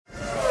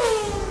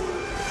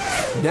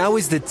Now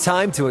is the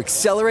time to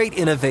accelerate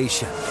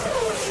innovation.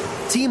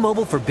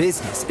 T-Mobile for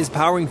Business is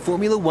powering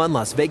Formula One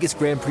Las Vegas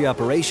Grand Prix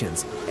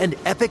operations and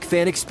epic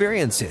fan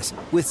experiences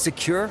with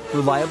secure,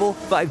 reliable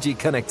 5G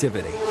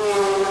connectivity.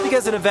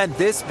 Because an event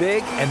this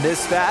big and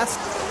this fast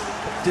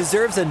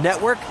deserves a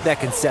network that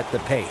can set the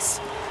pace.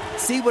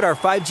 See what our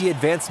 5G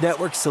advanced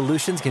network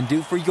solutions can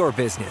do for your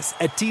business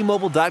at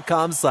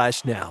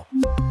T-Mobile.com/now.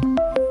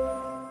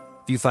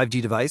 View 5G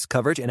device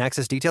coverage and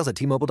access details at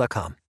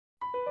T-Mobile.com.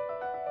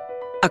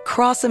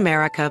 Across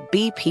America,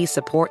 BP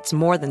supports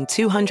more than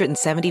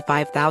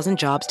 275,000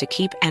 jobs to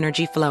keep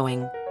energy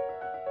flowing.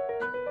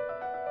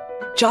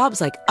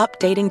 Jobs like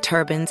updating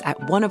turbines at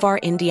one of our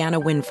Indiana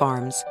wind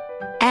farms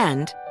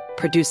and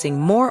producing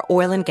more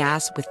oil and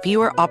gas with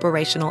fewer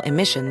operational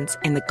emissions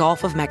in the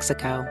Gulf of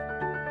Mexico.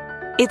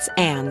 It's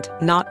and,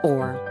 not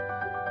or.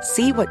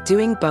 See what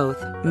doing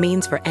both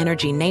means for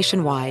energy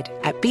nationwide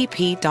at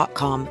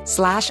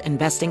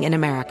bp.com/investing in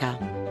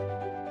America.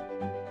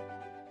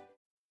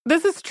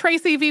 This is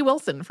Tracy V.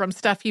 Wilson from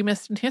Stuff You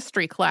Missed in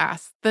History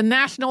class. The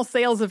national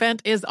sales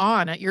event is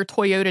on at your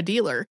Toyota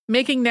dealer,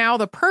 making now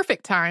the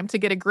perfect time to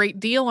get a great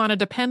deal on a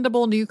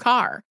dependable new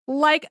car.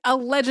 Like a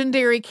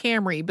legendary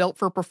Camry built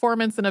for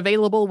performance and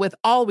available with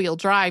all-wheel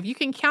drive, you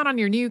can count on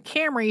your new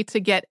Camry to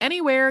get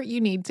anywhere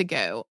you need to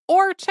go.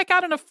 Or check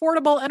out an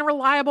affordable and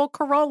reliable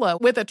Corolla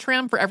with a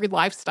trim for every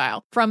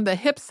lifestyle. From the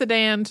hip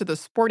sedan to the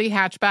sporty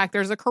hatchback,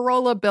 there's a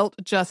Corolla built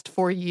just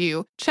for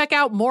you. Check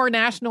out more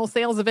national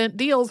sales event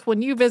deals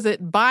when you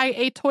visit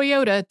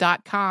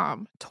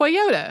buyatoyota.com.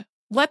 Toyota,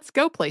 let's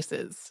go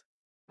places.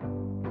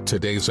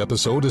 Today's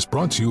episode is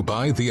brought to you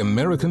by the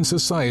American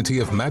Society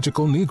of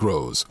Magical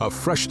Negroes, a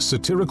fresh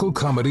satirical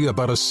comedy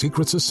about a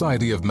secret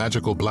society of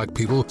magical black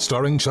people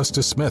starring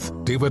Justice Smith,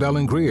 David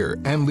Allen Greer,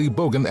 Ann Lee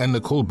Bogan, and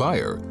Nicole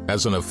Byer.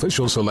 As an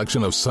official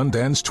selection of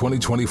Sundance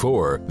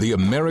 2024, the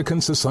American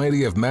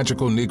Society of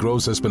Magical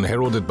Negroes has been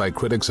heralded by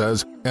critics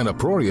as an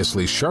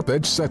uproariously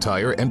sharp-edged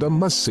satire and a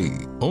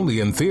must-see.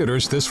 Only in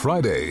theaters this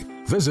Friday.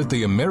 Visit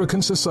the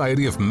American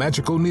Society of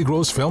Magical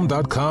Negroes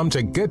Film.com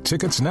to get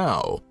tickets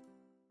now.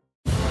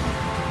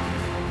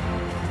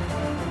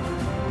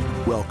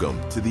 Welcome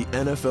to the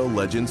NFL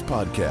Legends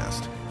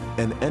Podcast,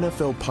 an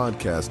NFL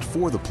podcast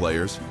for the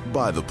players,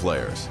 by the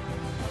players.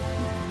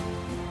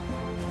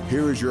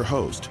 Here is your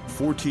host,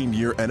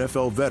 14-year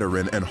NFL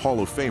veteran and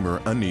Hall of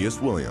Famer Aeneas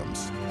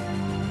Williams.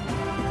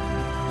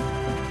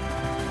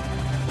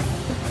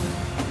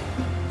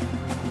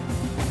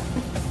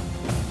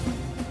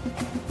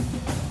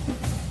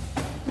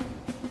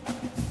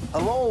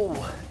 Hello,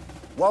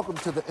 welcome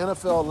to the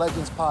NFL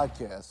Legends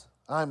Podcast.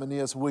 I'm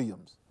Aeneas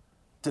Williams.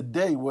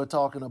 Today we're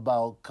talking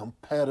about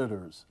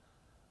competitors.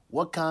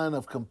 What kind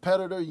of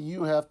competitor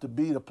you have to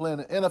be to play in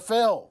the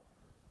NFL,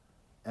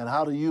 and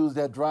how to use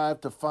that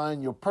drive to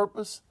find your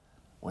purpose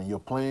when your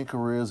playing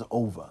career is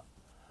over.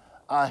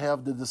 I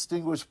have the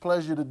distinguished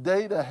pleasure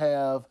today to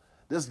have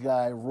this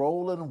guy,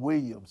 Roland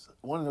Williams,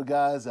 one of the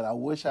guys that I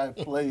wish I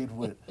played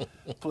with.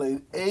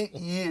 Played 8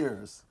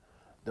 years,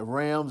 the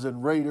Rams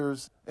and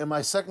Raiders. And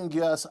my second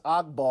guest,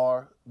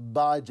 Akbar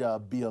Baja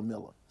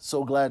Biamila.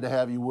 So glad to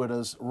have you with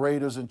us.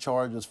 Raiders and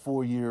Chargers,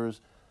 4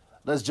 years.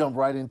 Let's jump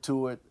right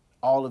into it.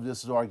 All of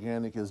this is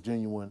organic, is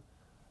genuine.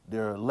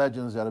 There are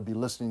legends that'll be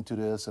listening to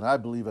this, and I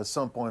believe at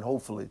some point,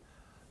 hopefully,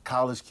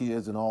 college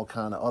kids and all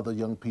kind of other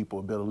young people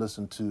will be able to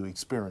listen to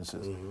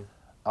experiences.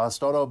 I'll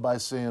start off by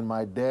saying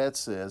my dad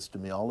says to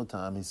me all the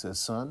time, he says,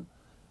 son,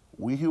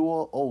 we who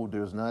are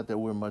older, it's not that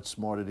we're much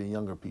smarter than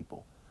younger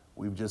people.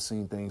 We've just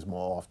seen things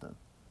more often.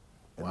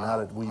 And now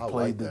that we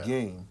played the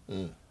game,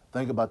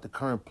 think about the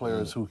current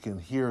players who can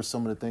hear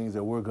some of the things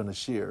that we're going to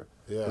share.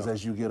 Because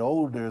as you get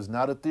older, it's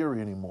not a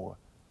theory anymore.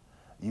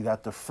 You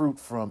got the fruit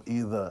from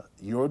either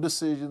your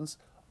decisions,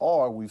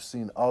 or we've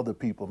seen other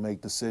people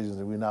make decisions,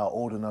 and we're now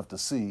old enough to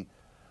see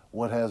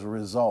what has a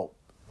result.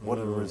 What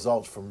are the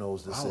results from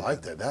those decisions? I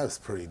like that. That's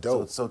pretty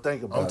dope. So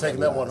think about it. I'm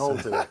taking that one home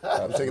today.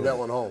 I'm taking that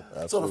one home.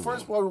 So the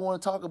first part we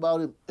want to talk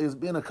about is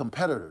being a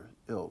competitor.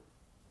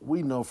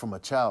 We know from a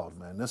child,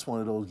 man, that's one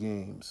of those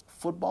games.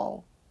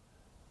 Football,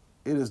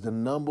 it is the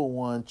number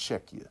one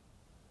check you.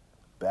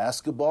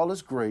 Basketball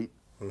is great.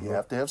 You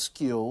have to have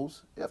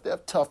skills. You have to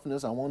have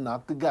toughness. I want to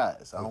knock the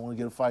guys. I don't want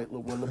to get a fight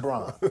with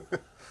LeBron.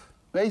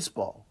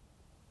 Baseball,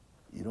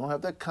 you don't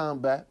have that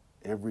combat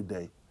every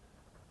day.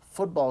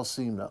 Football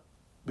seems to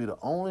be the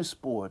only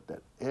sport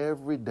that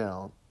every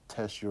down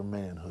tests your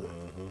manhood.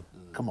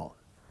 Come on,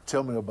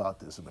 tell me about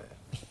this, man.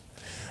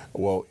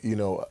 Well,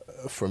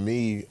 for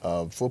me,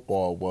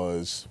 football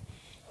was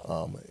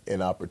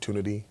an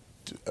opportunity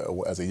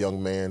as a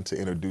young man to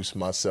introduce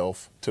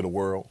myself to the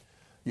world.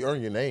 You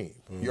earn your name,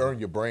 you earn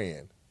your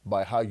brand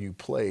by how you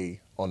play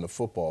on the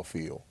football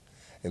field.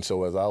 And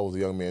so as I was a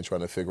young man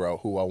trying to figure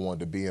out who I wanted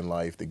to be in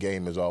life, the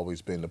game has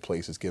always been the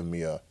place that's given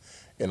me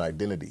an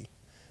identity.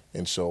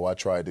 And so I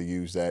tried to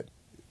use that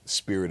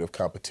spirit of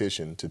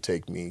competition to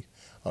take me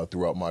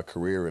throughout my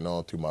career and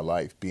on through my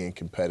life, being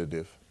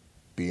competitive,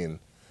 being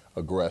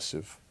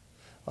aggressive,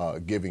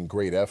 giving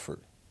great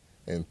effort.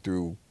 And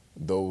through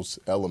those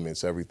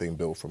elements, everything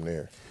built from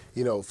there.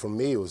 You know, for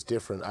me, it was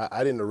different.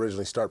 I didn't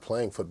originally start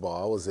playing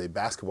football. I was a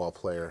basketball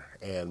player,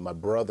 and my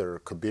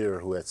brother, Kabir,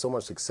 who had so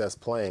much success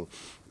playing,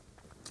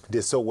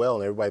 did so well,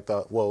 and everybody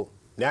thought, well,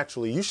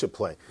 naturally, you should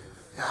play.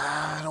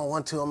 I don't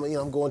want to.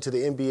 I'm going to the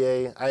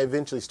NBA. I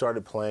eventually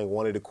started playing,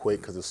 wanted to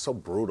quit because it was so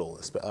brutal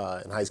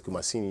in high school.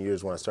 My senior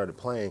years when I started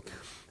playing.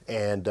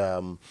 And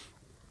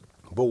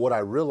but what I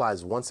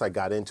realized once I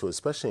got into it,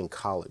 especially in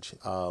college,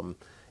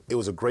 it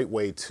was a great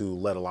way to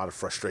let a lot of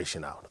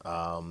frustration out.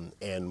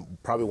 And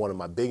probably one of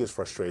my biggest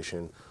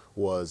frustration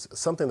was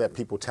something that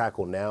people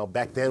tackle now.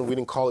 Back then, we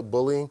didn't call it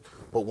bullying,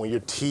 but when you're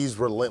teased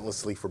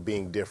relentlessly for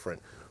being different.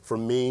 For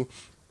me,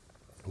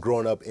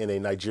 growing up in a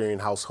Nigerian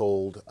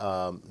household,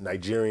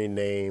 Nigerian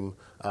name,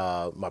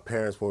 my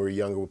parents when we were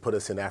younger would put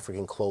us in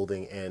African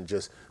clothing, and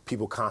just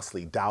people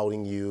constantly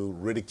doubting you,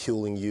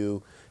 ridiculing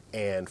you.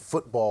 And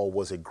football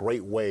was a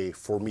great way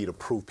for me to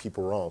prove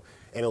people wrong.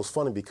 And it was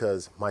funny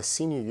because my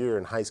senior year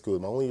in high school,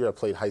 my only year I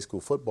played high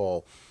school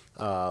football,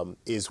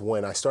 is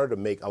when I started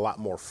to make a lot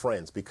more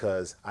friends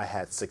because I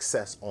had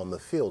success on the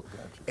field.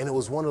 Gotcha. And it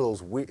was one of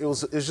those weird, it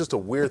was just a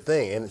weird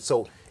thing. And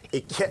so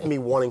it kept me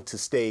wanting to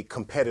stay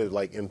competitive.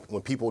 Like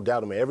when people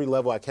doubted me, every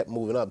level I kept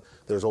moving up,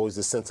 there's always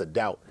this sense of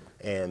doubt.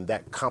 And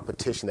that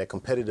competition, that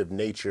competitive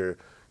nature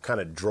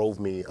kind of drove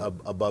me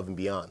above and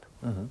beyond.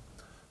 Mm-hmm.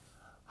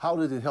 How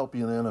did it help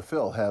you in the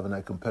NFL having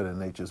that competitive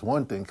nature? It's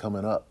one thing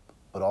coming up,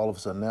 but all of a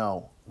sudden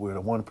now we're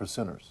the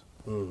 1%ers.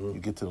 Mm-hmm. You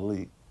get to the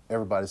league,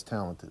 everybody's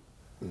talented.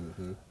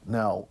 Mm-hmm.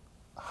 Now,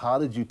 how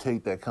did you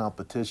take that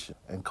competition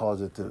and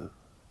cause it to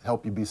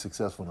help you be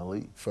successful in the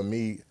league? For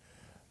me,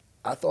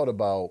 I thought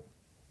about,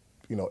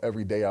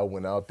 every day I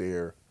went out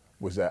there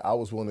was that I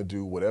was willing to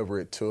do whatever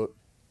it took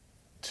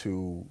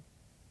to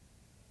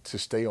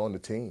stay on the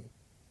team,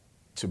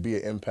 to be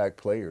an impact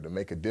player, to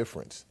make a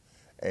difference.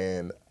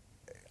 And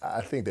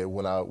I think that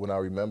when I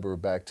remember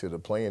back to the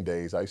playing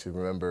days, I used to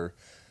remember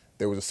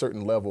there was a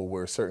certain level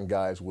where certain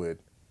guys would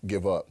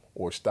give up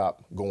or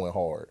stop going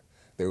hard.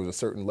 There was a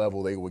certain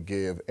level they would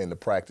give in the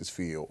practice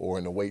field or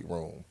in the weight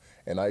room.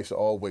 And I used to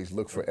always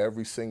look for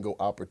every single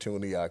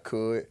opportunity I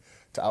could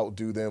to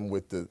outdo them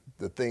with the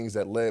things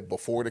that led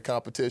before the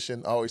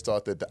competition. I always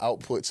thought that the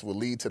outputs would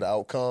lead to the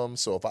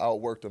outcomes. So if I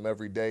outworked them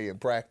every day in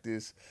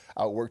practice,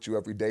 outworked you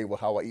every day with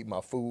how I eat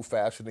my food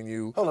faster than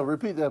you. Hold on,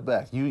 repeat that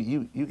back.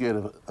 You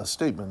gave a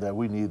statement that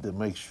we need to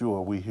make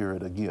sure we hear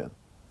it again.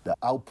 The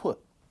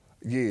output.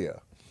 Yeah.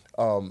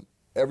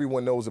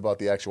 Everyone knows about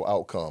the actual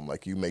outcome,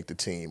 like you make the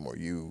team or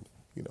you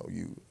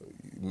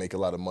make a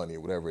lot of money or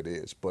whatever it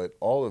is. But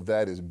all of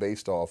that is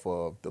based off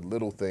of the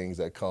little things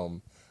that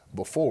come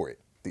before it,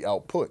 the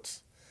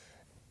outputs.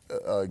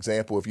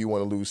 Example, if you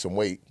want to lose some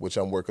weight, which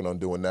I'm working on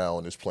doing now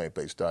on this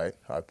plant-based diet,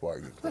 I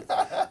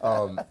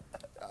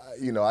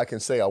can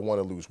say I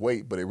want to lose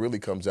weight, but it really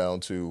comes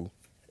down to,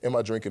 am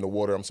I drinking the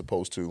water I'm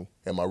supposed to?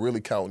 Am I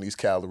really counting these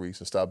calories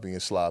and stop being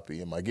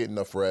sloppy? Am I getting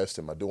enough rest?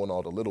 Am I doing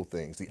all the little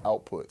things, the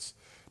outputs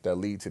that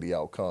lead to the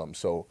outcome?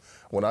 So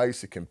when I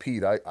used to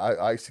compete,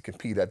 I used to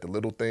compete at the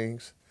little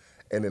things,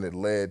 and then it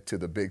led to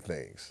the big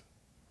things.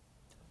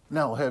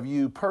 Now, have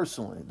you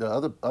personally, the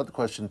other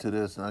question to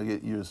this, and I'll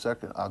get you a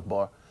second,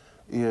 Akbar,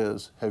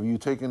 is have you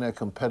taken that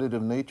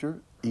competitive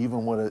nature,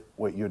 even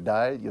with your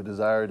diet, your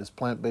desire, this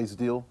plant-based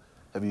deal?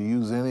 Have you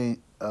used any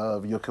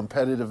of your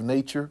competitive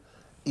nature,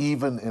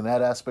 even in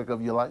that aspect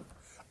of your life?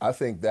 I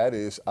think that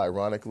is,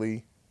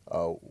 ironically,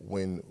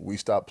 when we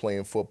stop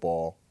playing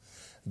football,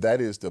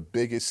 that is the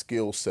biggest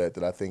skill set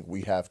that I think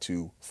we have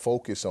to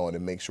focus on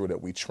and make sure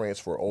that we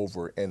transfer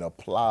over and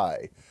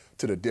apply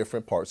to the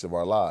different parts of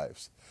our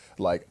lives.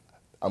 Like,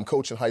 I'm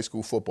coaching high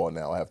school football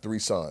now. I have 3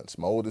 sons,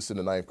 my oldest in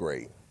the 9th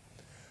grade.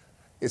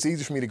 It's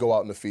easy for me to go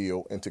out in the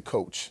field and to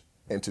coach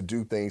and to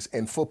do things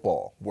in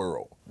football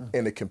world,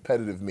 in the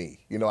competitive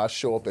me. I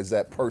show up as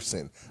that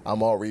person.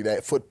 I'm already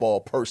that football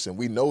person.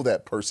 We know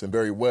that person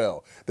very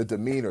well, the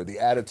demeanor, the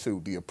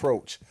attitude, the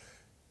approach.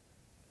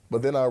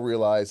 But then I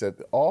realized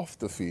that off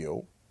the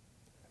field,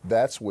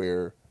 that's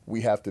where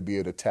we have to be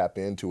able to tap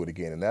into it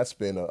again. And that's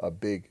been a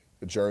big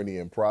journey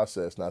and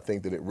process. And I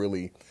think that it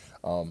really,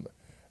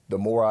 the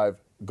more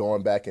I've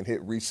gone back and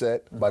hit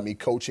reset by me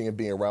coaching and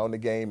being around the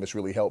game, it's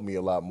really helped me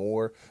a lot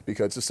more,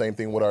 because it's the same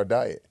thing with our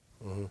diet.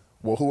 Mm-hmm.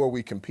 Well, who are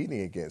we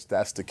competing against?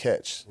 That's the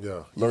catch.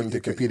 Yeah. Learning to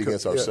compete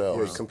against ourselves.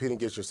 You're competing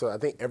against yourself. I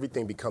think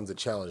everything becomes a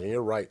challenge, and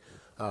you're right.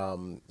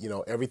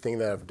 Everything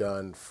that I've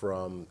done,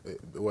 from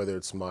whether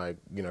it's my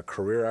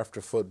career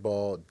after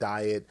football,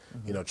 diet,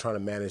 trying to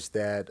manage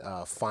that,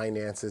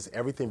 finances,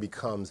 everything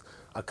becomes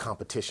a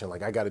competition.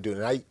 Like, I got to do it.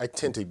 And I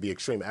tend to be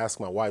extreme. Ask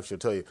my wife, she'll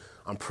tell you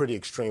I'm pretty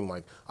extreme.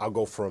 Like, I'll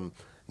go from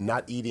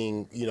not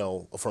eating,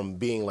 from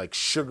being like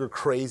sugar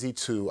crazy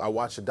to, I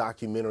watched a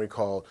documentary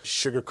called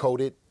Sugar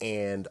Coated,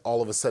 and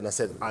all of a sudden I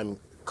said, I'm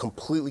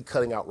completely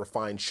cutting out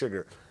refined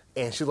sugar.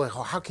 And she's like,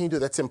 oh, how can you do that?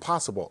 That's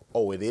impossible.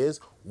 Oh, it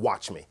is?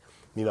 Watch me.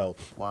 you know.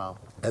 Wow.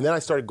 And then I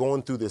started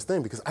going through this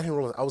thing because I didn't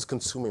realize I was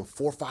consuming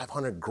 400 or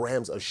 500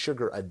 grams of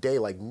sugar a day,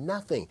 like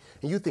nothing.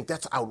 And you think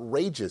that's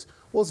outrageous.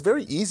 Well, it's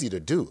very easy to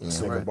do.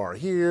 Snicker bar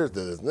here,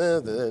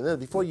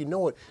 before you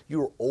know it,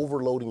 you're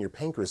overloading your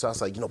pancreas. So I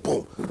was like,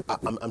 boom,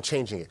 I'm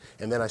changing it.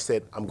 And then I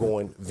said, I'm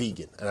going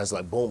vegan. And I was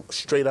like, boom,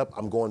 straight up,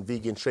 I'm going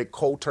vegan, straight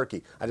cold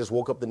turkey. I just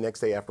woke up the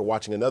next day after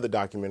watching another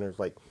documentary. It's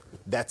like,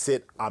 that's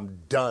it, I'm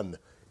done.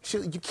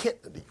 You can't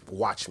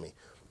watch me.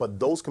 But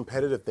those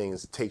competitive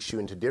things takes you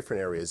into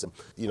different areas.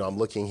 I'm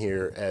looking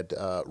here at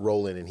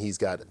Roland, and he's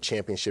got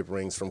championship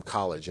rings from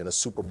college and a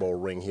Super Bowl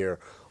ring here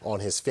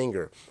on his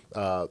finger.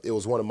 It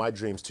was one of my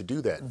dreams to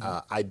do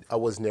that. I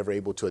was never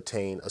able to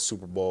attain a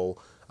Super Bowl,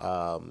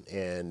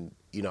 and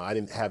I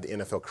didn't have the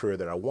NFL career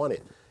that I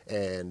wanted.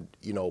 And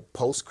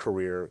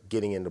post-career,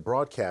 getting into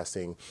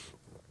broadcasting,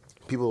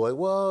 people are like,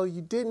 well,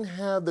 you didn't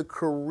have the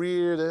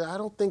career. I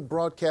don't think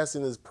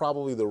broadcasting is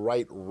probably the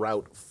right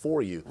route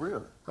for you.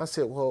 Really? I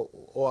said, well,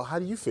 how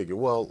do you figure?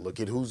 Well, look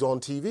at who's on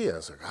TV. And I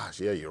was like, gosh,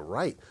 yeah, you're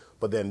right.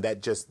 But then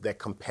that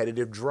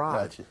competitive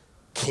drive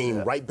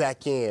came right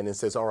back in and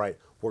says, all right,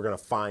 we're going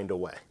to find a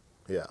way.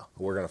 Yeah,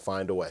 we're going to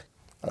find a way.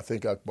 I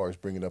think Akbar's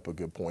bringing up a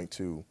good point,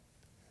 too.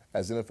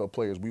 As NFL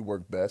players, we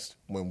work best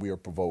when we are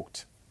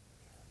provoked,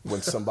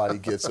 when somebody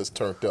gets us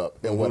turned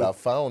up. And what I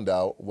found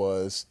out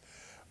was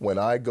when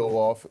I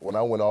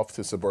went off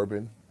to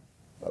suburban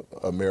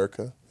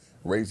America,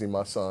 raising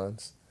my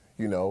sons,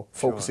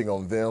 focusing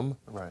on them,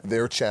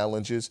 their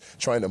challenges,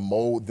 trying to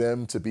mold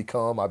them to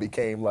become. I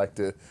became like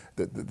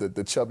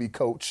the chubby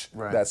coach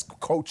that's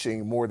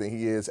coaching more than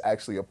he is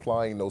actually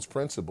applying those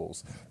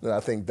principles. And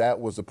I think that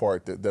was the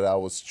part that I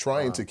was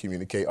trying to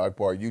communicate.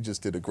 Akbar, you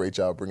just did a great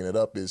job bringing it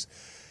up.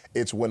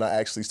 It's when I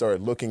actually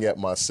started looking at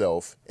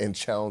myself and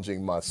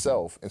challenging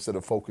myself instead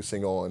of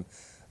focusing on,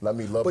 let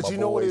me love my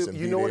boys and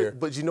be there.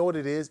 But you know what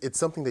it is? It's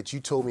something that you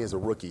told me as a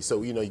rookie.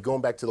 So, you're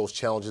going back to those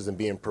challenges and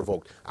being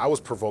provoked. I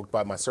was provoked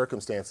by my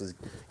circumstances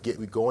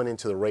going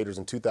into the Raiders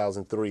in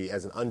 2003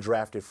 as an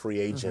undrafted free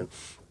agent.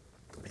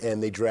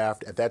 And they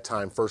draft, at that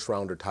time,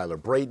 first-rounder Tyler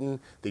Brayton.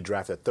 They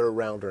draft a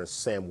third-rounder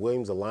Sam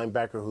Williams, a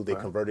linebacker who they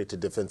converted to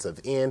defensive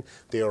end.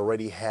 They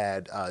already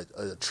had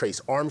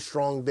Trace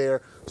Armstrong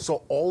there.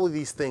 So all of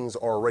these things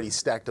are already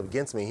stacked up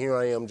against me. Here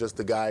I am, just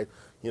the guy,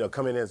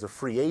 coming in as a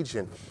free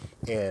agent.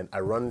 And I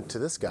run into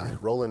this guy,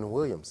 Roland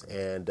Williams.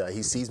 And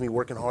he sees me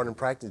working hard in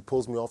practice. He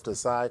pulls me off to the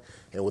side.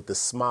 And with the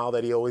smile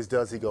that he always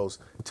does, he goes,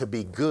 to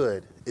be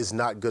good is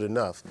not good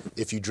enough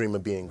if you dream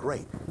of being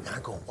great. And I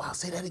go, wow,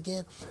 say that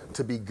again?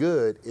 To be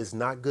good is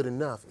not good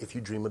enough if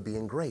you dream of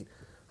being great.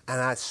 And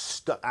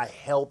I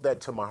held that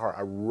to my heart.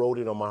 I wrote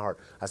it on my heart.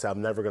 I said,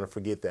 I'm never going to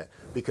forget that.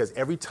 Because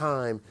every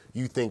time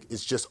you think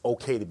it's just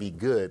okay to be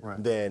good,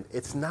 then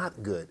it's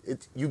not good.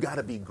 You got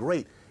to be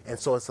great. And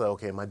so it's like,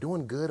 okay, am I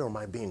doing good or am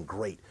I being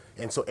great?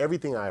 And so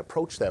everything I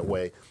approach that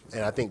way,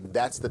 and I think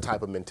that's the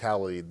type of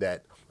mentality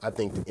that I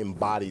think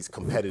embodies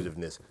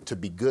competitiveness. To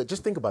be good,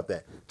 just think about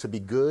that. To be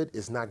good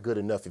is not good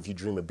enough if you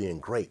dream of being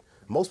great.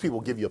 Most people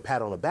give you a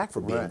pat on the back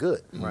for being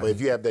good. But if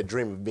you have that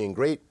dream of being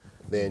great,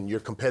 then your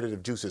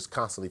competitive juice is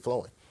constantly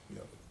flowing.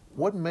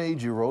 What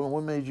made you, Roland,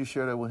 what made you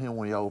share that with him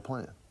when y'all were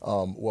playing?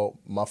 Well,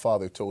 my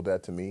father told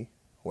that to me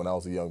when I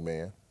was a young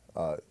man.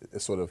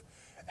 It sort of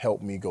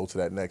helped me go to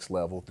that next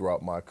level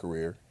throughout my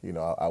career.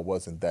 I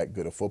wasn't that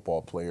good a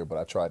football player, but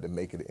I tried to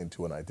make it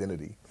into an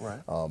identity.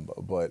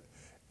 But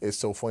it's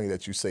so funny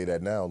that you say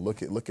that now.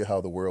 Look at how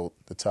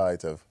the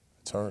tides have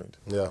turned.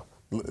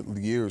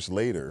 Years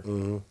later,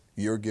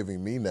 you're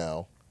giving me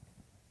now,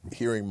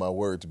 hearing my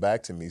words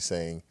back to me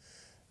saying,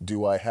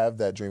 do I have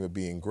that dream of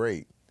being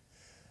great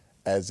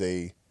as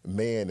a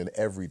man in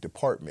every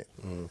department,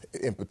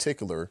 in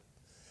particular,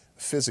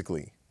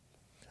 physically?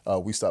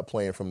 We stopped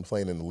playing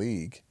in the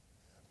league.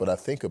 But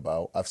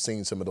I've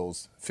seen some of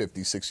those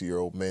 50,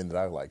 60-year-old men that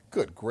I'm like,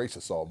 good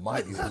gracious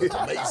almighty, they look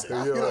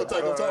amazing. You know what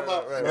I'm talking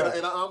about?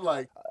 And I'm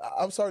like,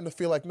 I'm starting to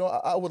feel like, no,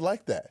 I would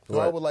like that.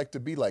 I would like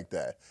to be like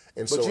that.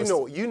 And but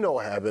so you know,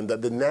 Haben,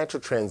 that the natural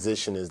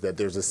transition is that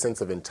there's a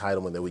sense of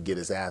entitlement that we get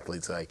as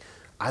athletes. Like,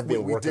 I've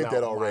been working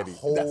out already.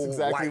 That's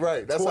exactly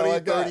right. That's 20,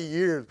 30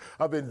 years.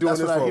 I've been doing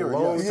this for a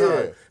long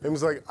time. And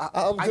it's like,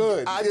 I'm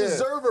good. I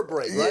deserve a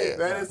break, right?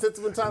 That sense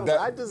of entitlement.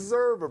 I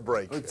deserve a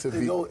break.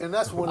 And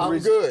that's one of the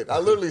reasons. I'm good. I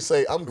literally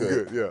say I'm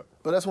good. Yeah.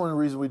 But that's one of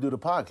the reasons we do the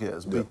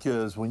podcast,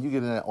 because when you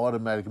get in that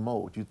automatic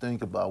mode, you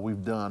think about,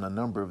 we've done a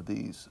number of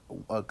these.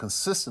 A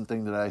consistent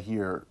thing that I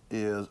hear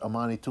is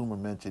Amani Toomer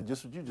mentioned,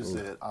 just what you just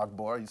said,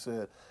 Akbar. You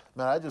said,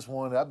 man,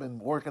 I've been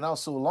working out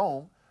so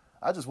long,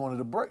 I just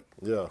wanted a break.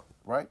 Yeah.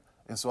 Right?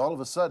 And so all of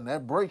a sudden,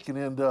 that break can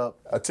end up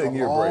a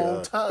 10-year break.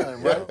 Long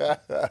time, right?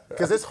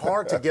 Because it's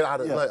hard to get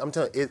out of. Like, I'm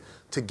telling you,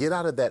 to get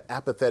out of that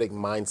apathetic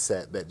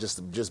mindset, that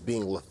just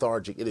being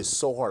lethargic. It is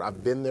so hard.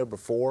 I've been there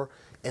before,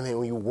 and then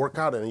when you work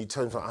out and you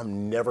tell yourself,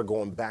 I'm never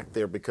going back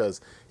there, because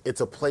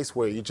it's a place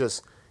where it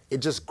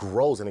just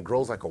grows, and it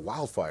grows like a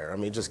wildfire. I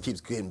mean, it just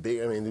keeps getting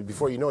big. I mean,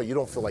 before you know it, you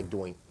don't feel like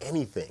doing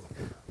anything.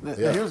 Now,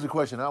 here's the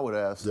question I would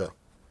ask.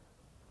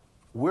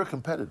 We're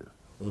competitive,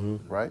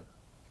 right?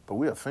 But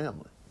we're a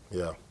family.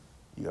 Yeah.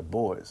 You got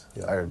boys.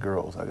 Yeah. I got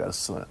girls. I got a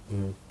son.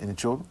 Any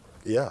children?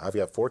 Yeah, I've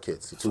got 4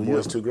 kids, 2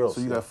 boys, 2 girls.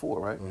 So you got 4,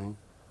 right?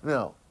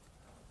 Now,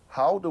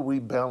 how do we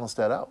balance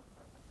that out?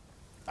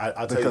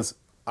 I'll tell you.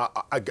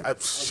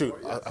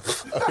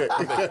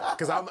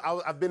 Because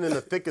I've been in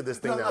the thick of this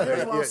thing now.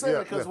 That's what I'm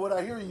saying, because what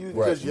I hear you,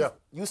 because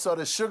you saw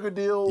the sugar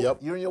deal,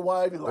 you and your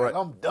wife, you're like,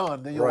 I'm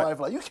done. Then your wife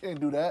like, you can't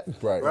do that,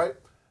 right?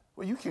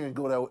 Well, you can't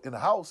go there in the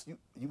house.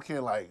 You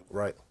can't like,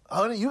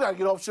 honey, you got to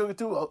get off sugar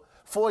too.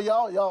 For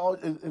y'all,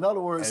 in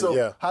other words,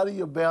 so how do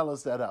you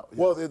balance that out?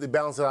 Well, the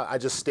balance it out, I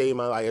just stay in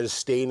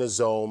the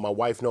zone. My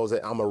wife knows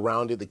that I'm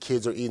around it. The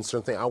kids are eating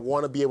certain things. I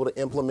want to be able to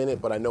implement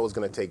it, but I know it's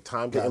going to take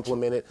time to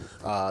implement it.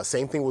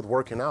 Same thing with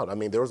working out. I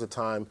mean, there was a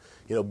time,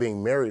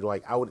 being married,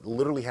 like I would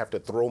literally have to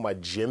throw my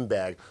gym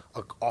bag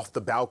off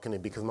the balcony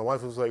because my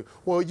wife was like,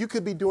 well, you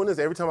could be doing this.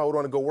 Every time I would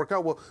want to go work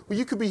out, well,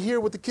 you could be here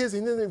with the kids,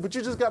 but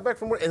you just got back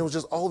from work. And it was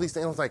just all these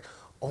things. I was like,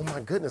 oh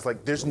my goodness,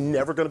 like there's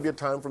never going to be a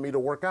time for me to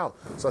work out.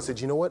 So I said,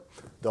 you know what?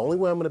 The only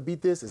way I'm going to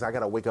beat this is I got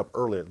to wake up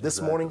earlier.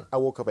 This morning, I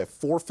woke up at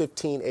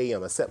 4:15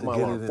 a.m. I set my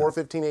alarm,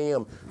 4:15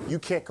 a.m. You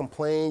can't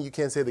complain. You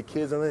can't say the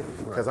kids are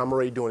anything because I'm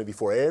already doing it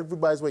before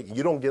everybody's waking.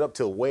 You don't get up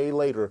till way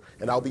later,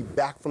 and I'll be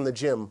back from the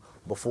gym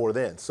before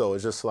then. So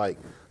it's just like,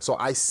 so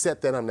I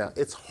set that up now.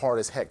 It's hard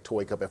as heck to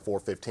wake up at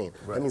 4:15.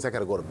 That means I got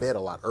to go to bed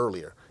a lot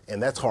earlier.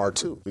 And that's hard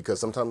too,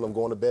 because sometimes I'm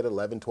going to bed at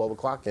 11, 12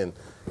 o'clock, and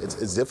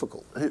it's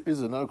difficult.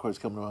 Here's another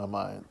question coming to my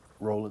mind,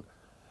 Roland.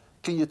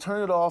 Can you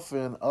turn it off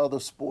in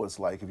other sports,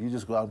 like if you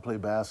just go out and play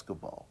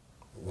basketball?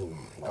 You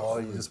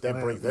just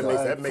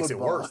that makes it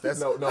worse. It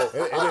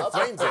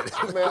inflames it.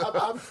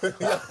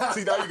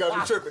 See, now you got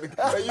me tripping.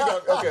 Okay,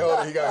 hold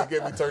on. You got to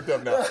get me turned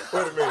up now.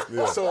 Wait a minute.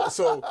 Yeah.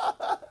 So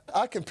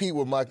I compete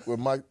with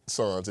my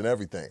sons and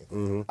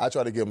everything. I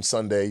try to give them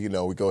Sunday.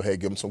 We go ahead,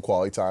 give them some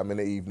quality time in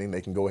the evening.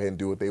 They can go ahead and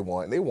do what they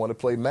want. And they want to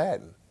play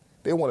Madden.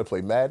 They want to play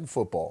Madden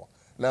football.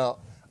 Now,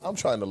 I'm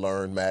trying to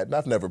learn Madden.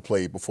 I've never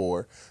played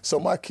before. So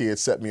my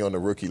kids set me on the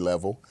rookie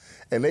level,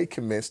 and they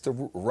commenced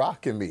to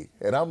rocking me.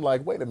 And I'm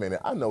like, wait a minute,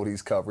 I know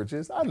these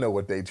coverages. I know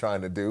what they're trying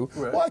to do.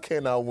 Right. Why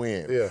can't I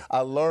win? Yeah. I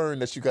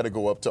learned that you got to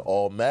go up to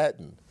All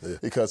Madden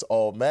because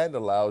All Madden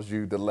allows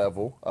you the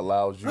level,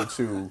 allows you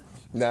to,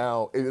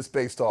 now it's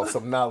based off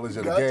some knowledge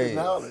of the game.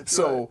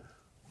 So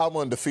I'm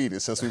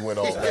undefeated since we went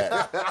All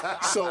Madden.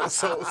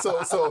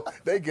 So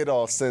they get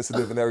all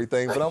sensitive and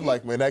everything, but I'm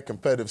like, man, that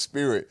competitive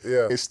spirit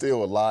is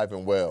still alive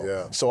and well.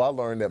 Yeah. So I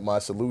learned that my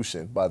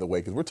solution, by the way,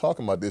 because we're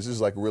talking about this is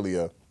like really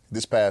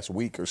this past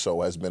week or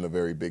so has been a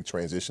very big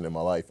transition in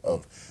my life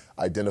of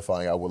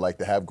identifying I would like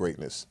to have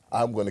greatness.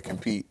 I'm going to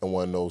compete in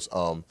one of those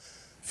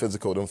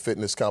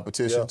fitness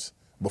competitions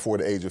before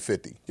the age of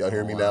 50. Y'all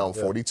hear me now? I'm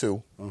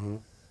 42.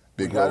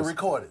 Big we got to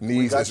record it.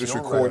 Knees is just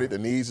recorded. The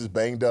knees is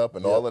banged up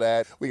and all of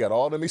that. We got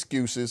all them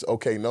excuses.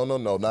 Okay, no,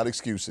 not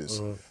excuses.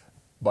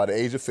 By the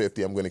age of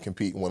 50, I'm going to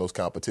compete in one of those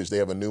competitions. They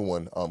have a new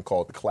one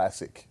called the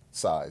Classic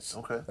Size.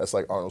 Okay. That's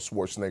like Arnold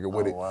Schwarzenegger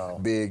with it. Wow.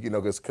 Big,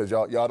 because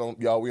y'all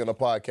we on a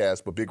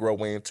podcast, but Big Bro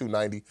weighing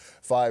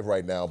 295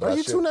 right now. But are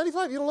you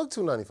 295? You don't look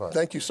 295.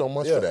 Thank you so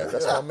much for that.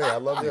 That's what I mean. I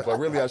love you. But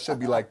really, I should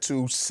be like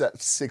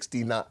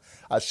 269.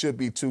 I should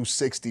be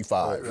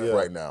 265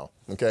 right now.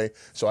 Okay,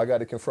 so I got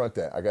to confront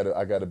that. I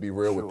got to be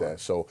real with that.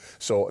 So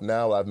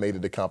now I've made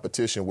it a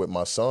competition with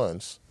my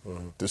sons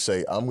to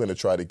say I'm going to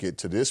try to get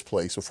to this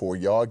place before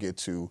y'all get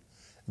to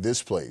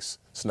this place.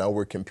 So now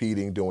we're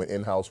competing, doing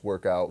in-house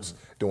workouts,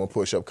 doing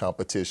push-up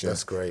competitions.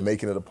 That's great.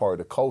 Making it a part of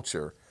the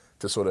culture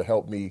to sort of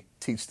help me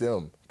teach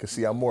them. Because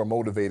see, I'm more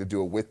motivated to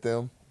do it with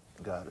them.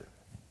 Got it.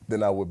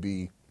 Than I would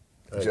be.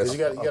 Just you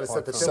got to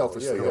set the tempo.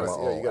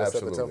 You got to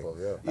set the tempo.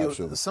 Yeah.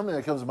 Absolutely. Something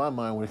that comes to my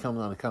mind when it comes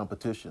down to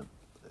competition.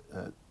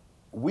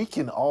 We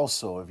can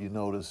also, if you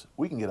notice,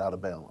 we can get out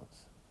of balance.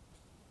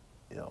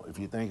 If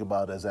you think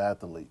about it as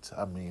athletes,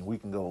 I mean, we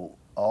can go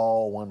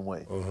all one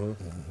way.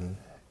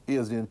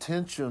 Is the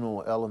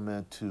intentional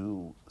element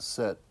to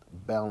set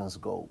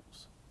balanced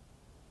goals.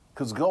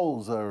 Because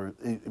goals are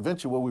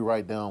eventually what we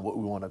write down, what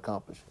we want to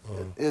accomplish.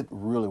 It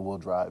really will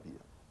drive you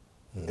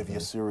if you're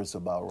serious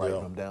about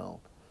writing them down.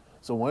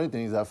 So one of the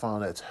things I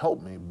found that's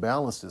helped me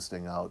balance this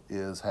thing out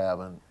is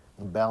having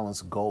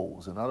balanced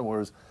goals. In other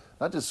words,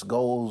 not just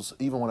goals,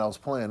 even when I was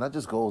playing, not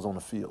just goals on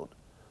the field,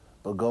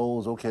 but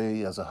goals,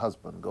 as a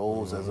husband,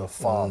 goals as a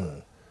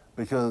father.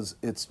 Because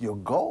it's your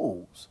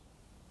goals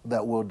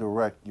that will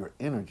direct your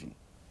energy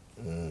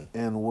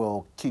and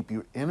will keep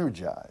you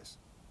energized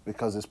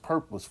because it's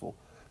purposeful.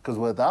 Because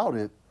without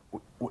it,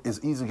 it's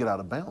easy to get out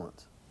of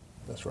balance.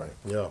 That's right.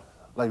 Yeah.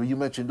 Like you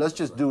mentioned, let's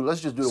just do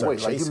the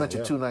weight. Like you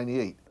mentioned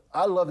 298.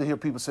 I love to hear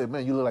people say,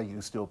 man, you look like you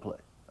can still play.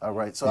 All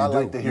right, so I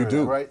like to hear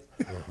that, right?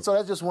 So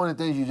that's just one of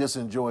the things you just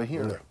enjoy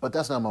hearing. But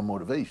that's not my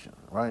motivation,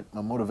 right?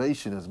 My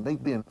motivation is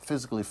make being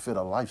physically fit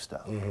a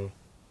lifestyle,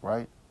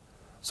 right?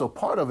 So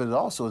part of it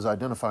also is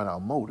identifying our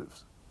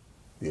motives.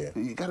 Yeah.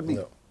 You got to be,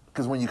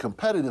 because when you're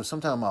competitive,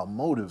 sometimes our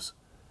motives,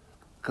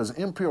 because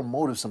impure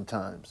motives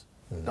sometimes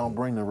don't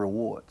bring the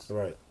rewards.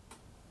 Right.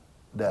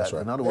 That's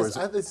right. In other words,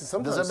 does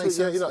that make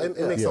sense?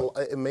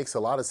 It makes a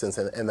lot of sense,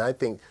 and I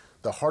think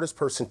the hardest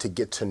person to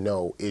get to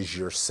know is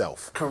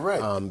yourself.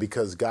 Correct.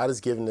 Because God has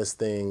given this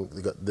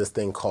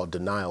thing called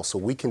denial. So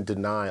we can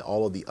deny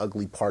all of the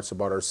ugly parts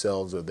about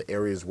ourselves or the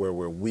areas where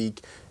we're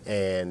weak.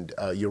 And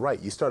you're right.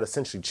 You start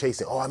essentially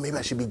chasing, maybe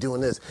I should be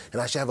doing this,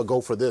 and I should have a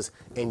goal for this.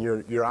 And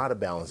you're out of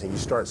balance, and you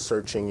start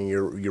searching, and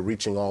you're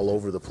reaching all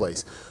over the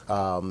place.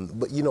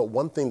 But,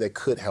 one thing that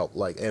could help,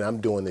 and I'm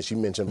doing this, you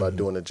mentioned about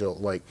doing a joke,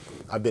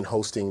 I've been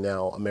hosting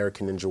now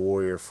American Ninja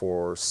Warrior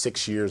for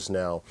 6 years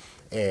now.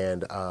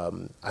 And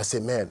I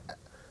said, man,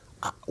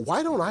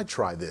 why don't I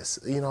try this?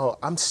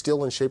 I'm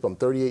still in shape. I'm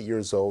 38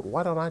 years old.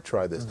 Why don't I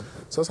try this?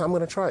 So I said, I'm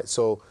going to try it.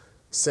 So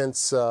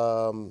since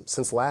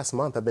last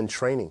month, I've been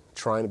trying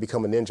to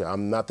become a ninja.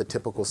 I'm not the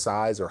typical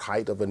size or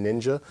height of a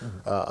ninja,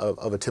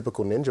 of a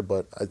typical ninja,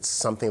 but it's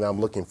something that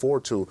I'm looking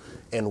forward to.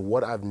 And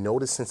what I've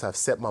noticed since I've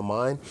set my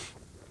mind,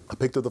 I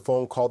picked up the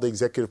phone, called the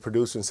executive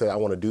producer and said, I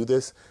want to do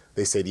this.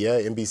 They said, yeah.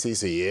 NBC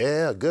said,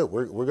 yeah, good.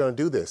 We're going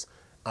to do this.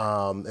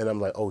 And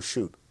I'm like, oh,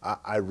 shoot,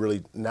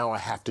 now I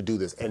have to do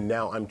this. And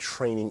now I'm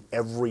training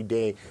every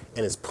day,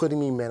 and it's putting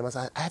me, man,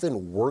 I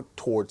haven't worked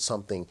towards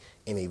something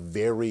in a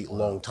very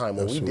long time.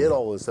 When we did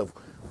all this stuff,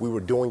 we were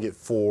doing it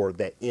for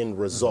that end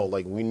result.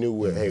 Like we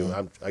knew, hey,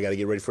 I got to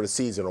get ready for the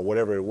season or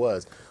whatever it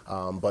was.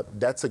 But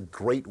that's a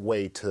great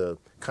way to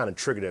kind of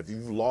trigger that. If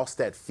you've lost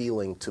that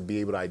feeling, to be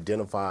able to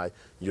identify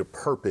your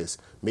purpose,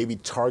 maybe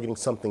targeting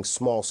something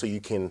small so you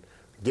can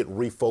get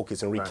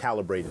refocused and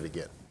recalibrated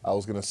again. I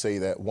was going to say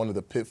that one of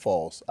the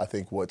pitfalls, I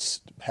think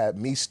what's had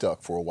me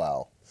stuck for a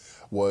while,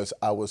 was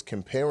I was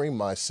comparing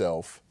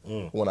myself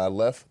when I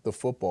left the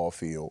football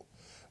field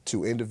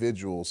to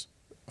individuals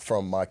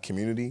from my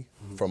community,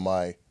 from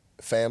my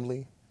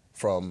family,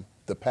 from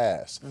the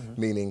past.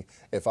 Meaning,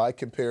 if I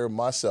compare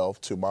myself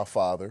to my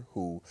father,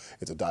 who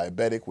is a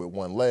diabetic with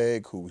one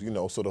leg, who's,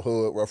 sort of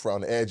hood, rough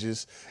around the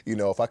edges,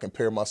 if I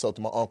compare myself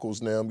to my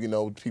uncles and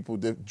them, people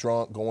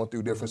drunk, going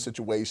through different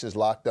situations,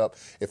 locked up,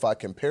 if I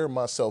compare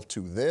myself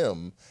to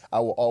them, I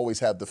will always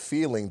have the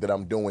feeling that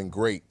I'm doing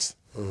great.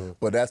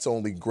 But that's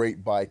only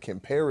great by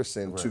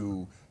comparison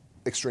to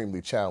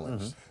extremely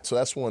challenged. So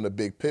that's one of the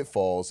big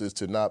pitfalls, is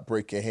to not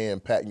break your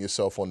hand patting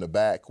yourself on the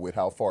back with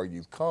how far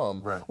you've come,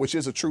 which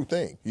is a true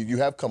thing. You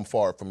have come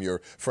far from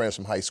your friends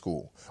from high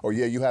school, or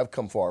you have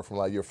come far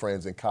from your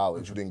friends in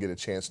college. You didn't get a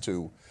chance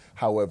to.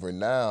 However,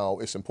 now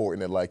it's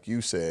important that, like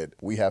you said,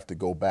 we have to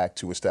go back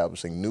to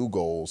establishing new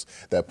goals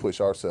that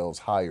push ourselves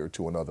higher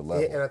to another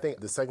level. And I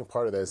think the second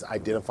part of that is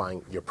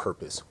identifying your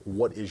purpose.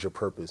 What is your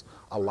purpose?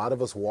 A lot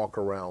of us walk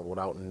around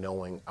without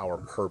knowing our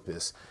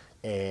purpose.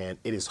 And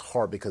it is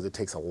hard because it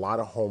takes a lot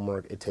of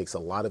homework. It takes a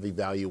lot of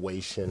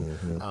evaluation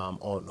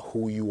on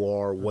who you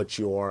are, what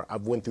you are.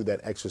 I've went through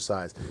that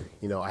exercise.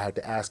 I had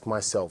to ask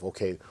myself,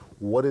 okay,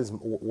 what are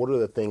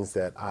the things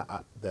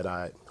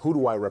who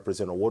do I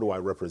represent, or what do I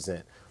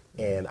represent?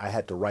 And I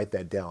had to write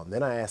that down.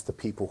 Then I asked the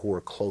people who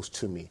are close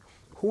to me,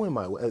 who am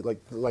I?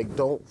 Like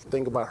don't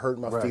think about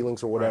hurting my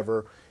feelings or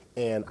whatever.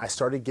 And I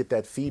started to get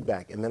that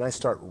feedback, and then I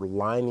start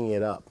lining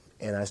it up.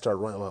 And I started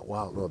writing, like,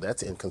 wow, no,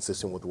 that's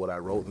inconsistent with what I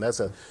wrote. And that's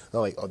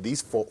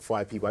these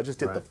 5 people. I just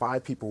did the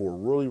 5 people who were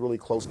really, really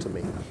close to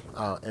me,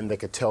 and they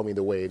could tell me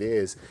the way it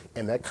is.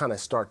 And that kind of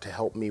start to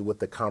help me with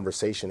the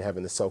conversation,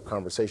 having the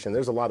self-conversation.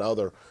 There's a lot of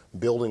other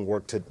building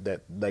work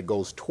that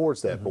goes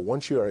towards that. But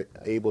once you are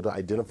able to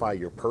identify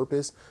your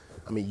purpose,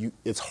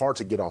 it's hard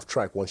to get off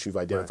track once you've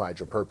identified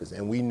your purpose.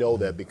 And we know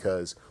that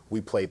because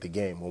we played the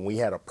game. When we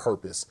had a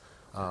purpose,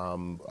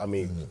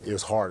 it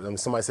was hard.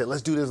 Somebody said,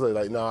 let's do this.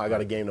 Like, no, I got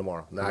a game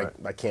tomorrow. No,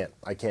 I can't.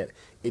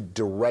 It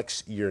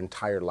directs your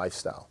entire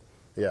lifestyle.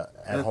 Yeah,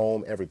 at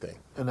home, everything.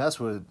 And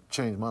that's what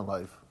changed my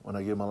life when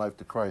I gave my life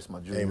to Christ my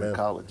junior year in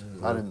college.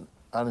 I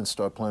didn't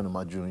start playing in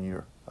my junior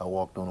year. I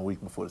walked on a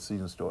week before the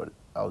season started.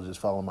 I was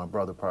just following my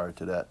brother prior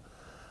to that.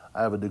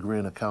 I have a degree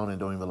in accounting,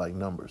 don't even like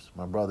numbers.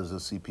 My brother's a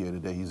CPA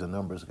today. He's a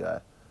numbers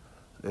guy.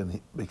 And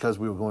because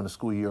we were going to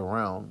school year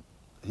round,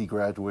 he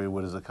graduated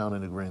with his accounting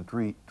degree in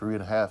three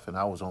and a half, and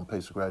I was on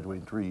pace to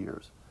graduate in 3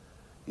 years.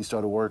 He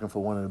started working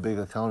for one of the big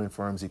accounting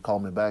firms. He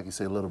called me back. He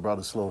said, little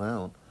brother, slow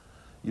down.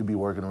 You'll be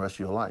working the rest of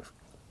your life.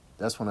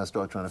 That's when I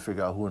started trying to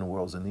figure out who in the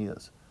world's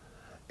Aeneas.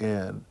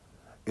 And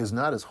it's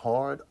not as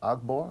hard,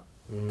 Akbar,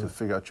 to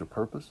figure out your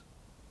purpose,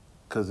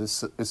 because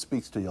it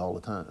speaks to you all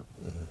the time.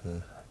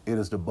 It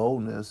is the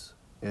boldness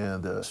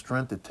and the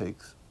strength it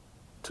takes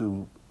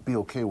to be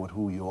okay with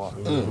who you are.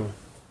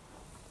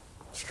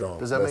 Strong.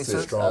 Does that make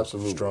sense? Strong.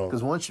 Absolutely. Strong.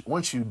 Because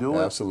once you do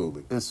it,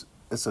 absolutely, it's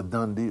a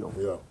done deal.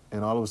 Yeah.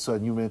 And all of a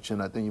sudden,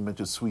 I think you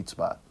mentioned sweet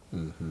spot.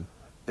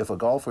 If a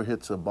golfer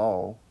hits a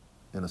ball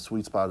in a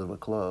sweet spot of a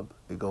club,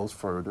 it goes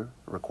further,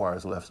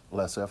 requires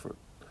less effort.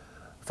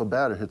 If a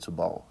batter hits a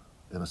ball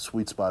in a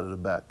sweet spot of the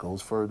bat,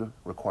 goes further,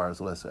 requires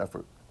less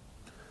effort.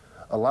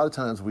 A lot of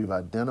times we've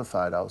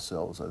identified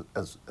ourselves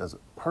as a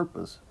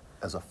purpose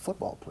as a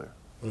football player.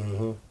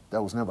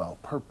 That was never our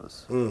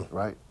purpose,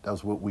 right? That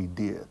was what we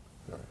did.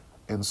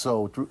 And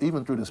so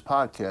even through this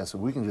podcast,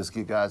 if we can just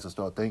get guys to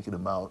start thinking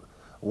about,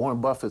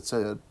 Warren Buffett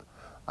said,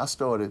 I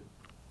started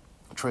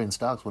trading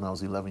stocks when I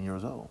was 11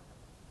 years old,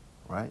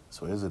 right?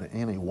 So is it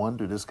any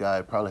wonder this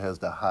guy probably has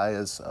the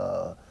highest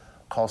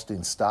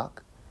costing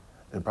stock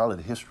in probably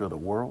the history of the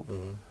world?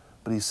 Mm-hmm.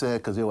 But he said,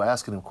 because they were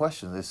asking him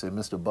questions, they said,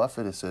 Mr.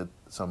 Buffett, they said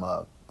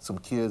some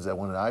kids at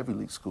one of the Ivy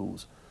League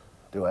schools,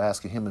 they were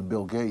asking him and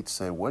Bill Gates,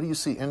 say, where do you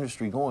see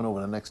industry going over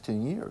the next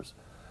 10 years?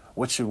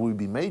 What should we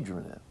be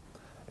majoring in?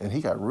 And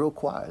he got real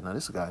quiet. Now,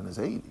 this is a guy in his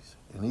 80s.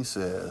 And he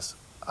says,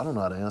 I don't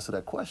know how to answer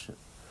that question.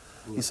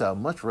 He said, I'd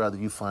much rather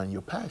you find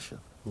your passion.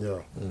 Yeah.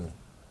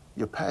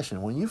 Your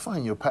passion. When you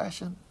find your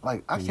passion,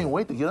 like, I can't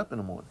wait to get up in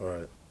the morning.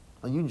 Right.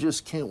 Like, you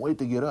just can't wait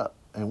to get up.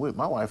 And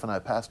my wife and I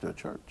pastor a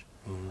church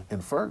in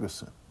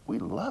Ferguson. We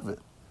love it.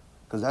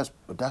 Because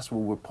that's what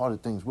we're part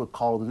of things we're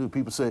called to do.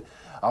 People say,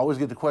 I always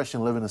get the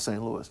question living in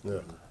St. Louis. Yeah.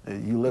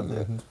 You live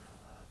there.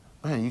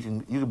 Man, you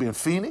can be in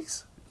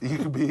Phoenix. You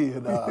could be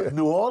in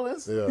New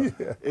Orleans,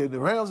 in the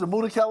Rams of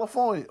Mooney,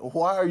 California.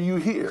 Why are you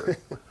here?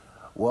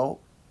 Well,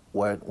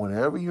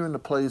 whenever you're in the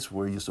place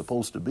where you're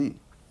supposed to be,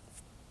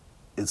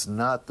 it's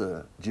not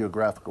the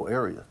geographical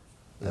area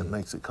that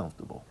makes it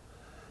comfortable.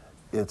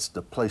 It's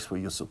the place where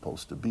you're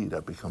supposed to be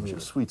that becomes your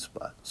sweet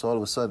spot. So all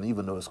of a sudden,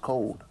 even though it's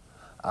cold,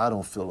 I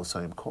don't feel the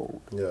same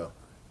cold. Yeah.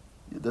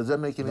 Does that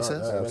make any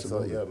sense?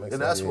 Absolutely. Yeah, and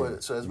that's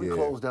what. So as we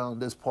close down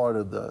this part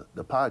of the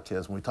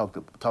podcast, when we talk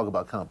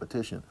about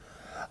competition,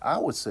 I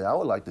would say I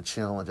would like to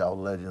challenge our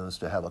legends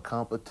to have a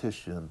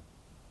competition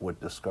with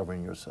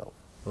discovering yourself.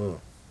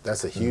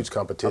 That's a huge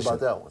competition. How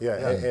about that one?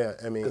 Yeah.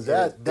 I mean,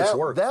 because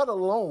work. That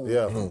alone.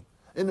 Yeah.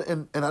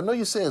 And I know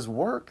you say it's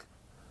work.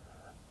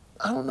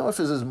 I don't know if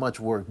it's as much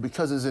work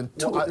because it's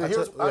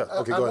intuitive.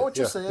 I know what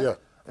you're saying,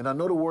 and I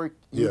know the work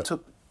you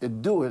took to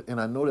do it,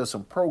 and I know there's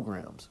some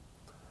programs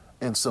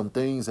and some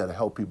things that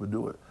help people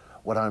do it.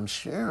 What I'm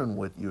sharing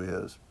with you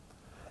is,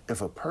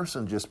 if a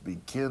person just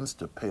begins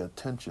to pay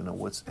attention to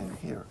what's in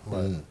here.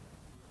 Right.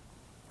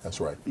 That's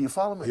right. You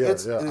follow me? I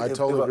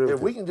totally agree with you.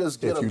 If we can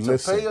just get them to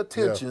pay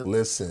attention.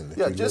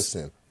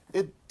 Listen.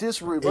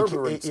 This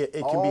reverberates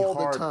all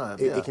the time.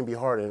 It can be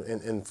hard,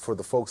 and for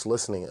the folks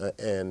listening,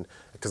 and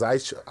because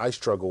I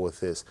struggle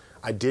with this,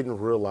 I didn't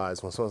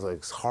realize when someone's like,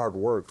 it's hard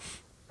work.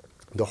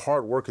 The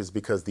hard work is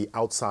because the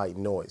outside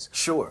noise.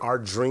 Sure. Our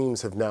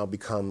dreams have now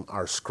become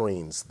our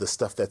screens, the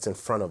stuff that's in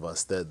front of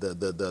us, the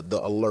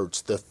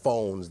alerts, the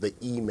phones, the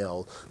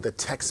email, the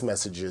text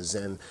messages,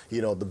 and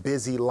the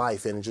busy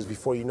life. And just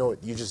before you know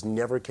it, you just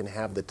never can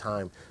have the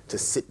time to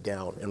sit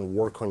down and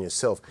work on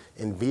yourself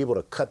and be able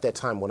to cut that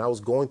time. When I was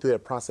going through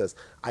that process,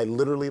 I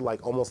literally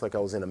almost like I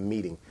was in a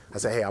meeting. I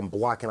said, hey, I'm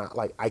blocking out,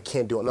 I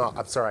can't do it. No,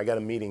 I'm sorry, I got a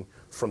meeting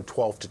from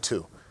 12 to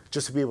 2.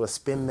 Just to be able to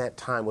spend that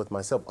time with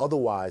myself.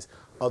 Otherwise,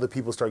 other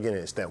people start getting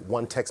it. It's that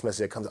one text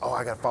message that comes,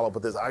 I got to follow up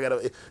with this.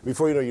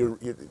 Before you know, you're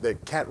the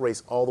cat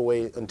race all the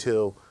way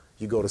until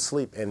you go to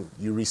sleep, and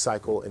you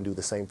recycle and do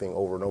the same thing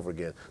over and over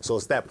again. So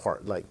it's that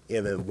part. And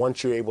then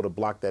once you're able to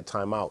block that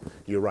time out,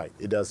 you're right.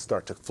 It does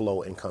start to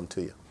flow and come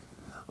to you.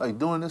 Like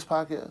doing this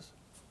podcast,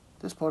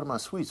 this part of my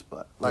sweet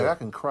spot. I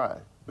can cry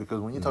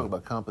because when you talk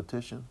about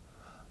competition,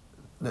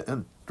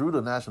 and through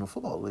the National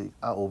Football League,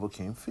 I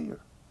overcame fear.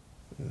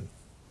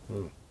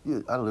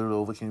 I literally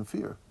overcame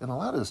fear. And a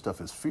lot of this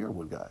stuff is fear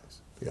with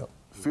guys. Yep.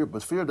 Fear,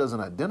 but fear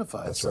doesn't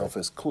identify itself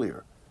as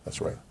clear.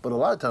 That's right. But a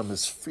lot of times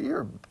it's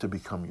fear to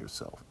become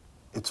yourself.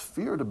 It's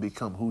fear to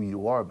become who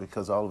you are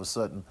because all of a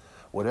sudden,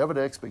 whatever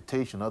the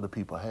expectation other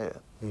people had,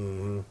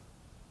 you're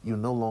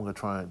no longer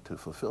trying to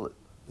fulfill it.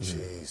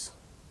 Jeez.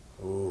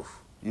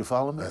 Oof. You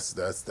follow me?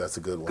 That's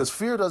a good one. Because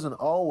fear doesn't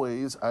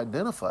always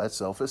identify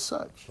itself as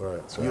such.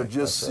 Right. You'll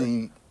just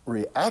see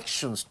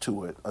reactions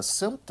to it as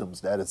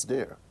symptoms that it's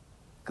there.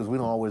 Because we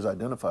don't always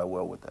identify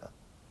well with that.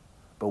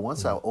 But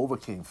once I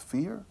overcame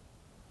fear,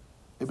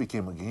 it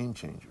became a game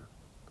changer.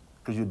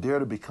 Because you dare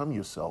to become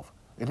yourself.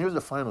 And here's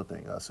the final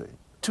thing I say.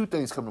 2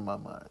 things come to my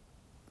mind.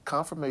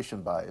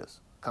 Confirmation bias.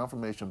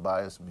 Confirmation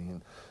bias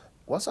means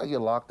once I get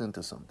locked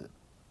into something,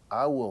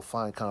 I will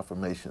find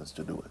confirmations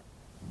to do it.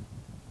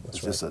 It's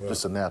just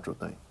a natural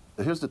thing.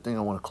 But here's the thing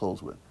I want to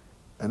close with.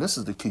 And this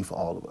is the key for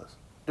all of us.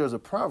 There's a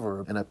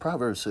proverb, and that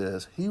proverb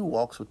says, he who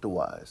walks with the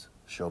wise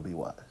shall be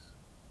wise.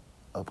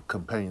 A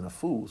companion of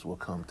fools will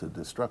come to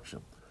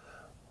destruction.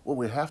 What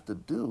we have to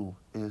do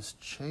is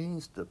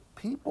change the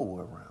people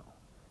we're around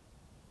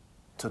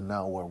to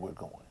now where we're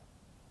going.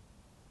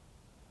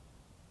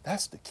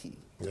 That's the key.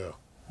 Yeah.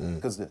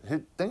 Because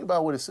think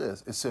about what it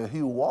says. It said he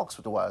who walks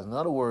with the wise. In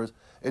other words,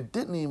 it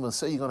didn't even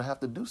say you're going to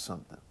have to do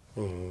something.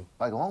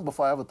 Like long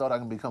before I ever thought I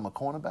could become a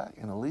cornerback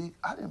in the league,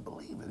 I didn't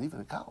believe it, even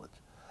in college.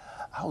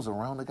 I was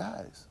around the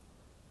guys.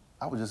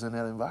 I was just in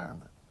that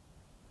environment.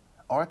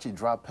 Archie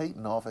dropped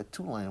Peyton off at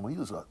Tulane when he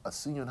was a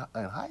senior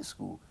in high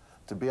school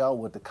to be out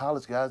with the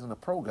college guys and the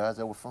pro guys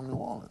that were from New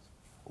Orleans.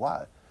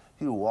 Why?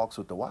 He who walks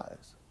with the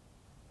wise.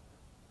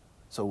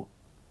 So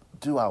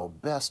do our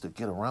best to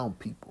get around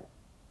people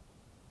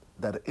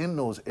that are in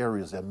those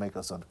areas that make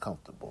us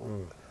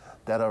uncomfortable,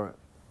 that are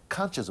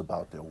conscious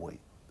about their weight,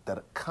 that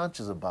are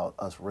conscious about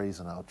us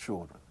raising our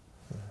children,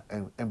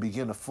 and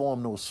begin to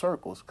form those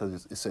circles.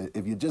 Because it said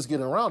if you just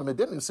get around them, it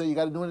didn't even say you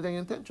got to do anything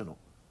intentional.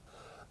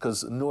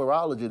 Because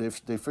neurology,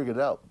 they figured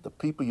out the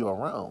people you're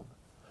around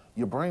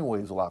your brain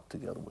waves locked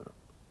together with them.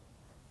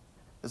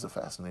 It's a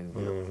fascinating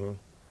deal.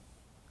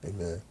 Mm-hmm.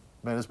 Amen.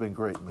 Man, it's been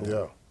great, man.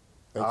 Yeah.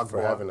 Thank you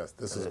for having us.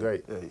 This is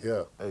great.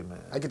 Yeah. Hey,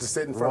 man. I get to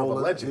sit in front of a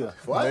legend. Yeah.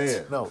 What?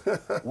 Man. No,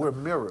 we're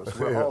mirrors.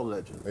 We're all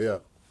legends. Yeah.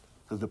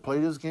 Because to play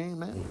this game,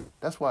 man,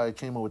 that's why I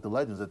came up with the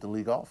legends at the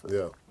league office.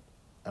 Yeah.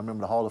 I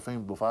remember the Hall of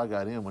Fame before I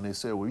got in when they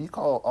said, well, you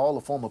call all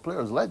the former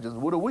players legends,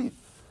 what are we?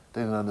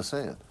 They didn't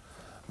understand.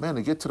 Man,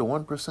 to get to the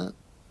 1%,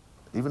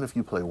 even if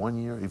you play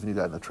 1 year, even if you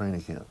got in a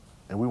training camp,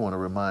 and we want to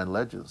remind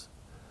legends,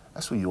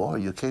 that's who you are.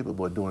 You're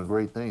capable of doing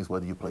great things,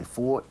 whether you play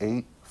 4,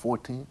 8,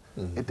 14.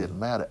 It didn't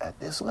matter. At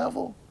this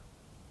level,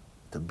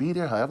 to be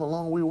there however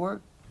long we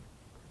worked,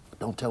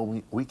 don't tell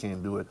me we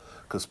can't do it,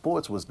 because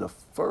sports was the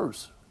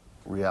first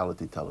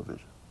reality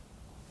television.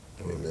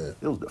 Amen.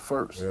 It was the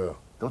first. Yeah.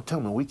 Don't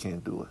tell me we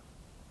can't do it.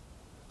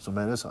 So,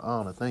 man, it's an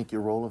honor. Thank you,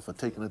 Roland, for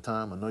taking the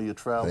time. I know you're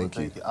traveling.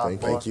 Thank you.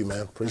 Thank you,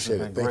 man.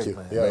 Appreciate it. Thank you.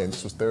 Man. Yeah. Man,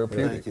 this was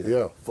therapeutic. Thank you.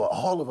 Yeah. For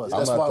all of us. I'm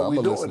That's about why to, we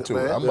I'm doing listen it, to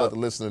man. it. I'm about to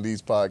listen to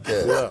these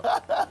podcasts.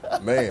 Yeah.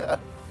 Man,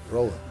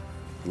 Rolling.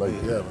 like,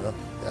 Yeah, man.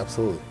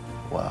 Absolutely.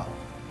 Wow.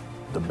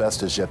 The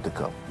best is yet to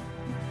come.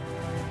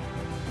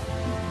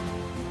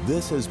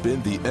 This has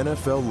been the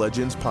NFL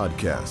Legends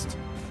Podcast.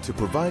 To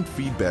provide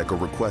feedback or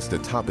request a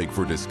topic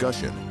for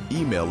discussion,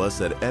 email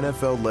us at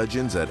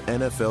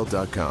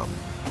nfllegends@nfl.com.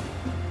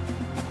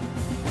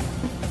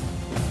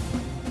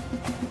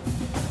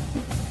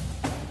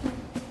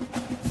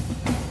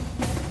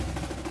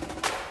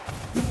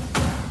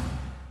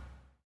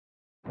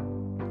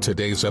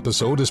 Today's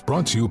episode is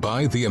brought to you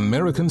by the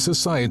American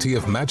Society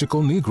of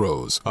Magical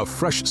Negroes, a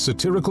fresh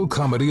satirical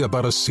comedy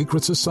about a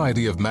secret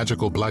society of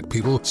magical black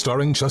people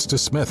starring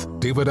Justice Smith,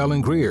 David Allen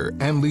Greer,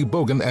 Ann Lee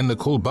Bogan, and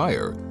Nicole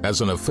Byer.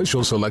 As an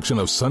official selection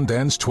of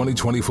Sundance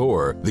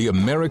 2024, the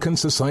American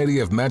Society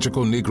of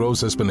Magical Negroes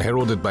has been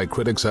heralded by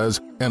critics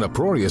as an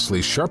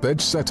uproariously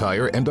sharp-edged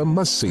satire and a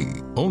must-see.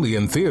 Only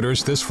in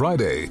theaters this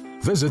Friday.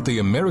 Visit the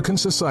American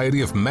Society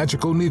of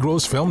Magical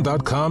Negroes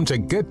Film.com to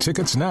get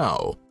tickets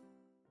now.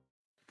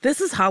 This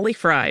is Holly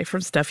Fry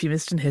from Stuff You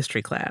Missed in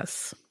History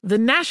class. The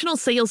national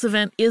sales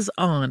event is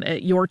on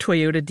at your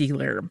Toyota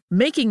dealer,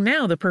 making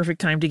now the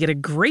perfect time to get a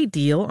great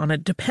deal on a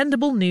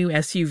dependable new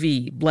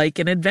SUV, like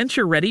an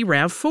adventure-ready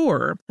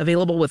RAV4.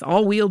 Available with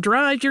all-wheel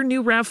drive, your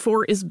new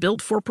RAV4 is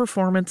built for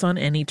performance on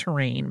any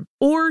terrain.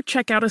 Or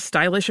check out a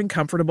stylish and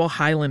comfortable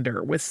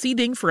Highlander with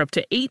seating for up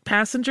to 8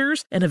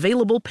 passengers and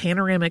available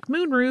panoramic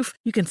moonroof.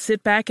 You can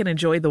sit back and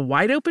enjoy the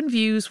wide-open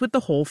views with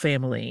the whole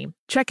family.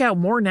 Check out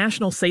more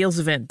national sales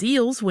event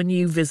deals when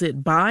you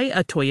visit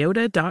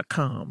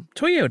buyatoyota.com.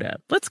 Toyota,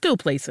 let's go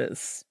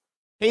places.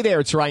 Hey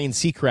there, it's Ryan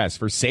Seacrest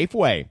for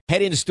Safeway.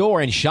 Head in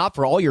store and shop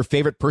for all your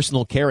favorite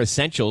personal care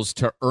essentials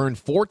to earn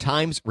 4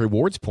 times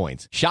rewards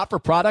points. Shop for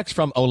products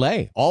from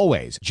Olay,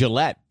 Always,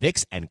 Gillette,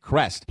 Vicks, and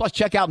Crest. Plus,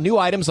 check out new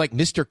items like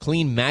Mr.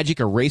 Clean Magic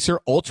Eraser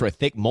Ultra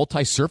Thick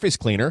Multi-Surface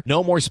Cleaner.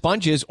 No more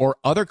sponges or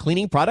other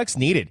cleaning products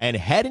needed. And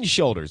Head &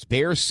 Shoulders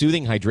Bare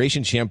Soothing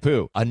Hydration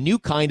Shampoo, a new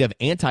kind of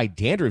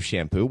anti-dandruff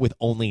shampoo with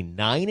only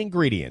 9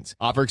 ingredients.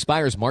 Offer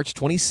expires March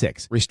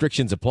 26.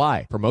 Restrictions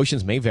apply.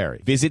 Promotions may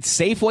vary. Visit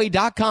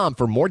Safeway.com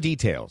for more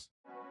details.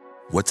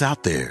 What's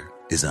out there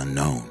is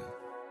unknown.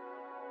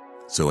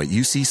 So at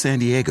UC San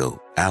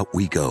Diego, out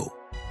we go.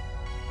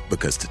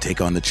 Because to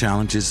take on the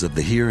challenges of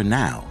the here and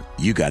now,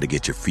 you got to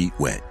get your feet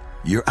wet,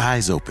 your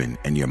eyes open,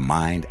 and your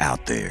mind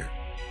out there.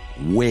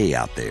 Way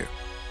out there.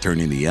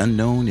 Turning the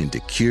unknown into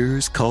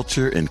cures,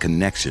 culture, and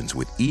connections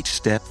with each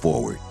step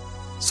forward.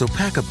 So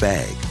pack a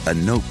bag, a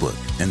notebook,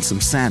 and some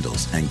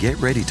sandals and get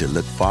ready to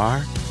look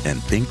far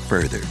and think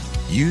further.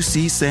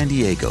 UC San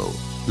Diego.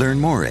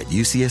 Learn more at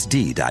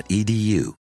ucsd.edu.